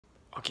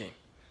Okay,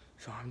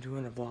 so I'm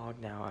doing a vlog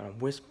now and I'm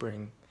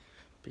whispering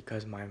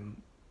because my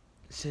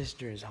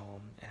sister is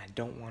home and I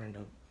don't want her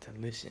to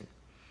listen.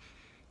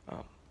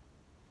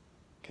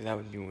 Because that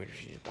would be weird if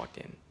she just walked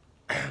in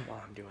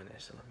while I'm doing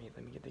this. So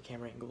let me get the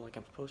camera angle like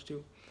I'm supposed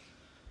to.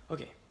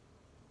 Okay,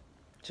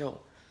 so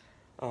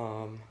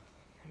let me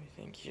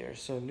think here.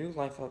 So new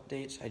life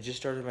updates. I just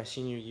started my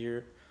senior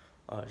year,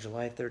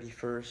 July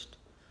 31st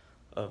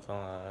of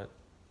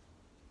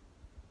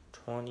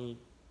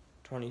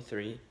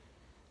 2023.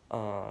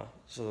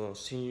 So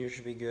senior year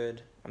should be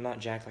good. I'm not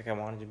jacked like I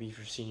wanted to be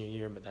for senior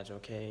year, but that's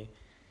okay.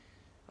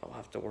 I'll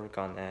have to work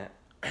on that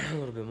a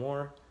little bit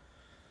more.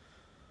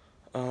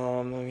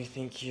 Let me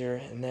think here.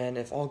 And then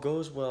if all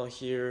goes well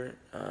here,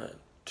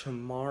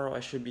 tomorrow I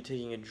should be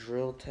taking a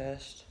drill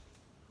test.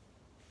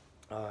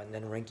 And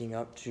then ranking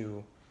up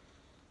to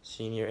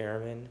senior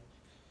airman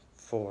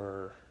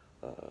for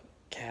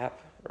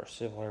CAP, or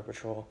Civil Air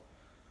Patrol.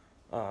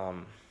 I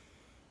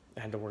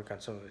had to work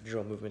on some of the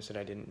drill movements that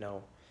I didn't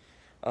know.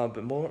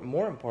 But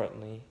more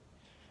importantly,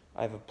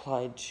 I've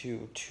applied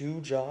to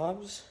 2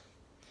 jobs.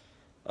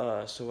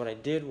 So what I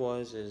did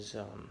was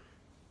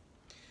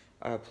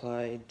I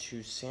applied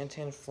to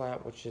Santan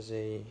Flat, which is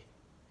a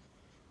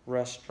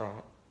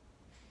restaurant,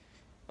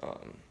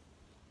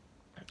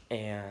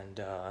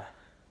 and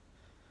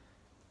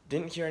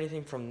didn't hear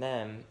anything from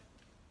them.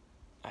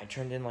 I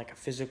turned in like a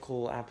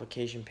physical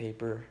application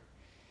paper,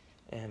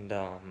 and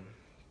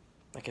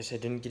like I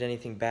said, didn't get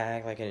anything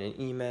back, like an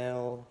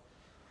email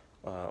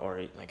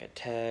or like a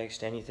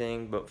text,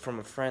 anything. But from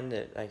a friend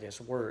that I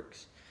guess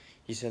works,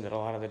 he said that a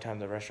lot of the time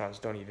the restaurants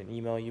don't even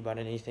email you about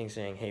anything,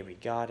 saying, hey, we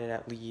got it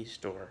at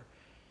least, or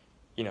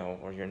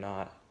or you're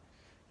not,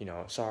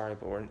 sorry,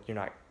 but you're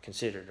not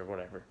considered or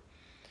whatever.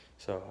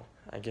 So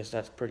I guess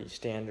that's pretty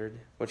standard,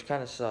 which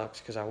kind of sucks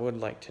because I would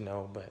like to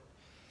know, but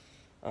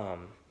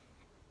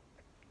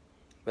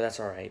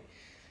that's all right.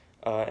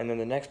 And then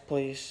the next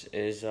place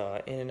is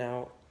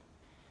In-N-Out.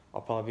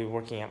 I'll probably be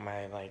working at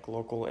my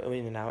local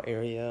In-N-Out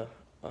area.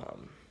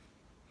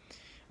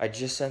 I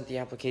just sent the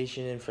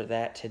application in for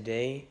that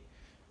today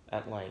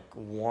at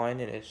 1,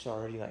 and it's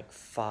already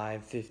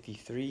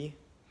 5:53.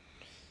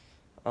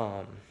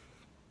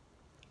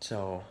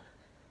 So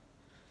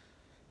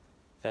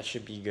that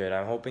should be good.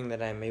 I'm hoping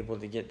that I'm able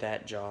to get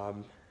that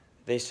job.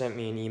 They sent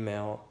me an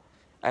email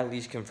at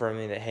least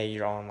confirming that, hey,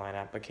 your online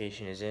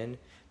application is in.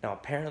 Now,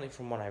 apparently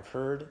from what I've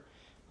heard,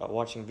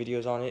 watching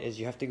videos on it, is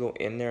you have to go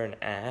in there and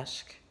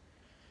ask,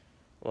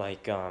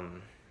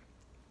 to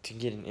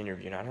get an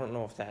interview. And I don't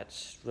know if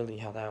that's really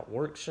how that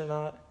works or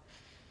not,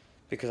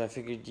 because I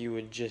figured you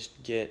would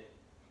just get,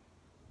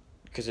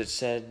 because it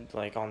said,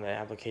 on the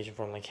application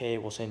form, hey,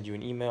 we'll send you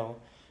an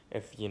email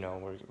if,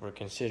 we're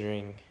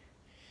considering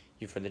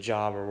you for the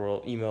job, or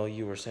we'll email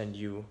you or send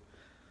you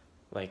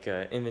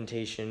an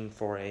invitation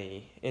for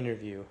a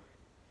interview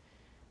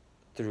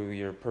through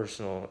your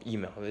personal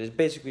email. It's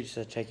basically just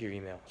to check your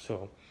email.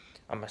 So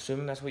I'm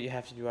assuming that's what you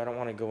have to do. I don't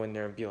want to go in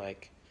there and be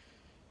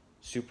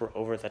super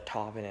over the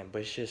top and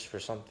ambitious for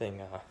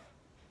something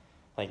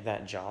like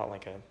that job, a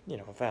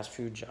fast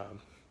food job.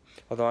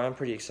 Although I am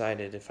pretty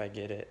excited if I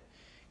get it,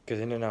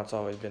 because In-N-Out's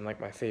always been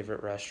my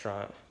favorite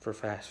restaurant for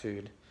fast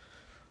food.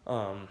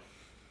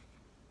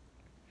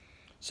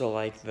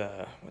 So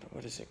the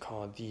what is it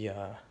called, the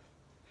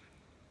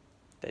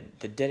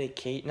not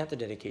the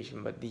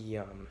dedication, but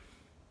the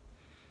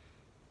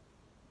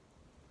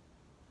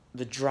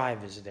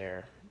drive is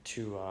there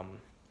to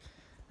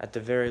at the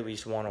very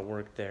least want to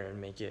work there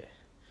and make it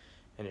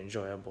an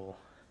enjoyable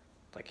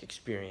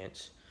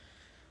experience.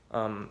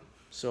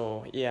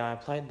 So yeah, I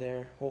applied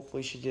there.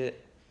 Hopefully should get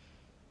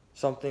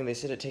something. They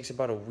said it takes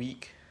about a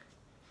week,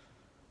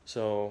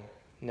 so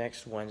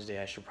next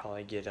Wednesday I should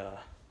probably get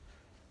a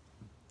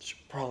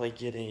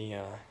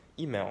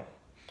email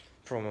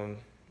from them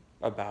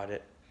about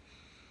it.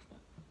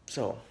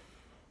 So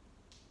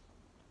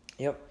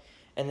yep.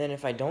 And then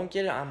if I don't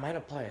get it, I might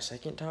apply a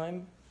second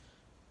time,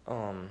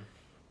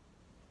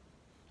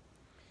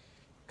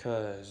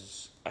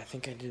 cause I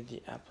think I did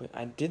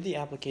the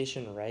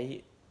application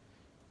right.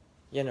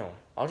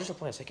 I'll just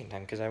apply a second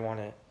time because I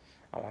want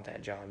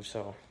that job.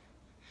 So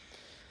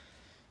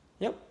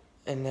yep.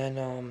 And then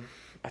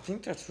I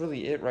think that's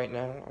really it right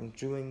now. I'm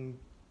doing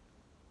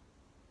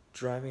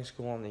driving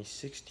school on the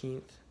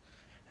 16th,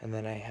 and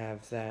then I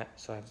have that.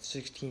 So I have the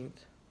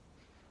 16th.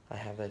 I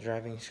have that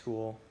driving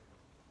school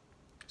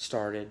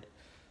started.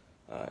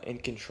 In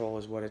Control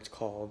is what it's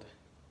called,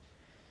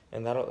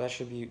 and that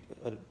should be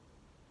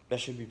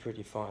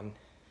pretty fun,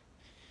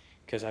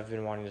 because I've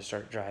been wanting to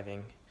start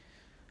driving.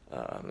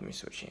 Let me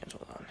switch hands.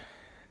 Hold on.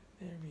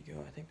 There we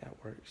go. I think that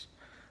works.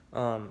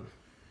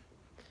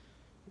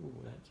 Ooh,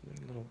 that's a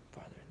little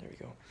farther. There we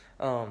go.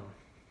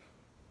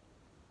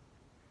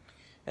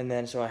 And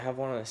then so I have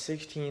one on the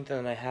 16th,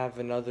 and I have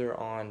another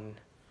on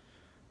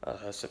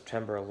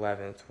September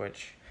 11th,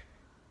 which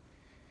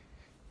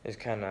is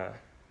kind of,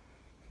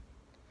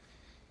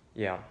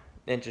 yeah,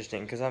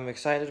 interesting, because I'm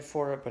excited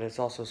for it, but it's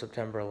also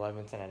September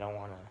 11th, and I don't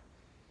want to,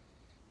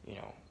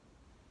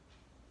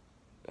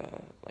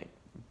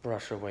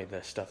 brush away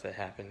the stuff that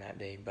happened that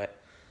day. But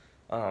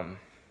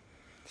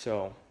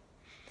so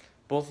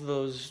both of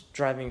those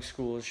driving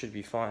schools should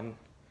be fun.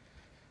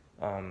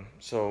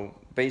 So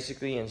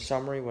basically, in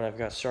summary, what I've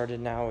got started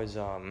now is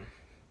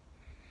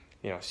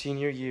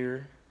senior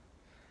year.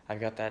 I've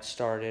got that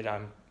started.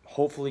 I'm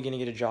hopefully gonna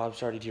get a job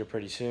started here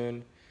pretty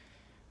soon.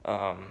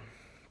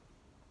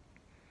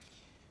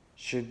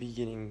 Should be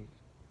getting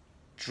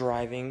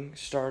driving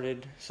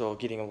started, so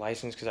getting a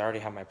license because I already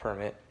have my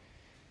permit.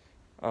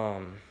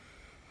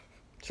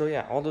 So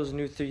yeah, all those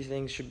new 3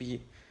 things should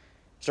be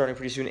starting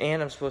pretty soon,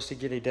 and I'm supposed to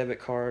get a debit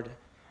card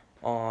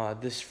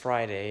this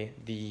Friday.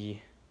 I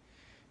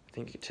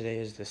think today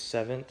is the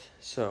 7th,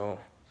 so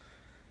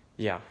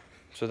yeah,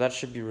 so that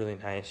should be really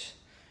nice.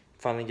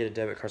 Finally get a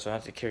debit card, so I don't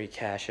have to carry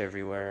cash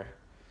everywhere.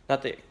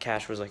 Not that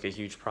cash was like a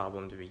huge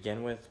problem to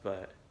begin with,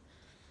 but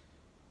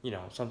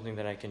something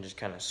that I can just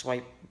kind of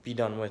swipe, be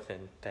done with,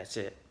 and that's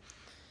it.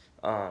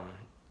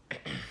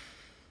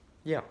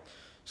 Yeah,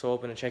 so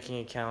open a checking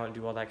account,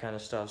 do all that kind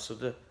of stuff.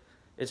 So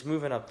it's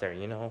moving up there,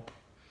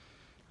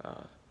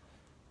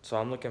 so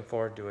I'm looking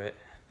forward to it.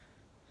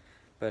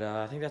 But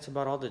I think that's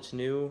about all that's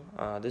new.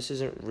 This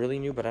isn't really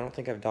new, but I don't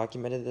think I've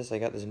documented this. I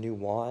got this new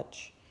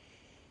watch.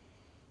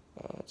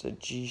 It's a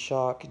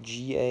G-Shock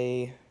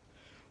GA100,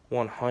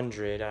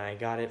 and I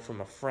got it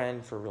from a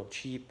friend for real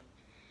cheap.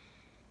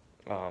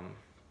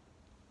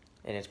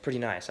 And it's pretty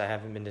nice. I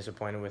haven't been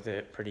disappointed with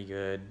it. Pretty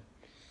good.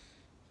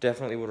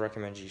 Definitely would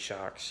recommend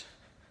G-Shocks.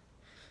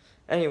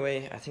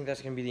 Anyway, I think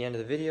that's going to be the end of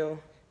the video.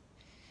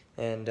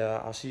 And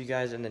I'll see you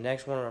guys in the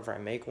next one, or if I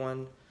make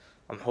one.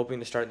 I'm hoping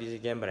to start these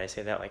again, but I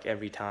say that like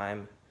every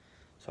time.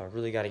 So I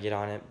really got to get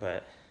on it.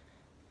 But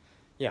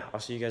yeah, I'll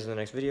see you guys in the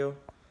next video.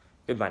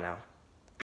 Goodbye now.